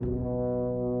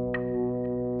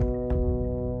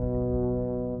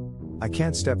I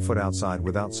can't step foot outside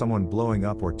without someone blowing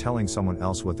up or telling someone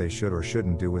else what they should or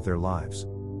shouldn't do with their lives.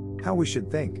 How we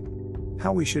should think.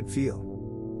 How we should feel.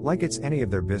 Like it's any of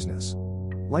their business.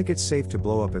 Like it's safe to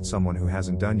blow up at someone who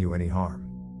hasn't done you any harm.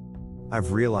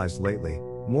 I've realized lately,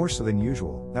 more so than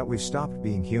usual, that we've stopped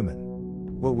being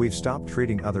human. Well, we've stopped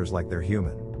treating others like they're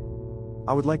human.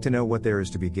 I would like to know what there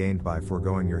is to be gained by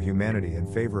foregoing your humanity in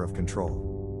favor of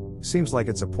control. Seems like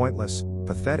it's a pointless,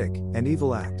 pathetic, and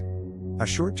evil act. A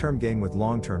short-term gain with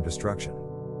long-term destruction.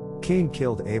 Cain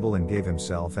killed Abel and gave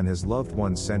himself and his loved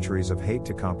ones centuries of hate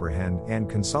to comprehend and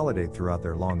consolidate throughout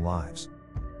their long lives.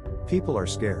 People are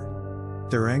scared.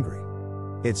 They're angry.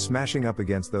 It's smashing up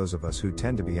against those of us who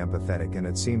tend to be empathetic, and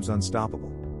it seems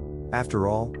unstoppable. After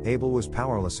all, Abel was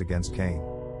powerless against Cain.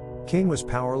 Cain was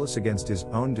powerless against his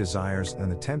own desires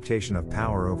and the temptation of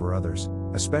power over others,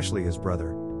 especially his brother,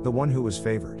 the one who was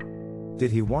favored.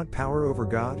 Did he want power over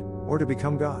God, or to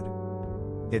become God?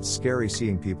 It's scary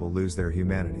seeing people lose their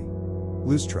humanity.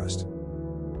 Lose trust.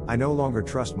 I no longer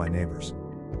trust my neighbors.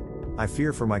 I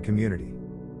fear for my community.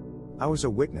 I was a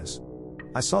witness.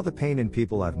 I saw the pain in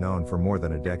people I've known for more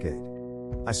than a decade.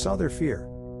 I saw their fear.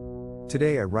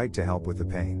 Today I write to help with the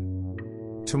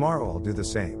pain. Tomorrow I'll do the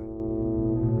same.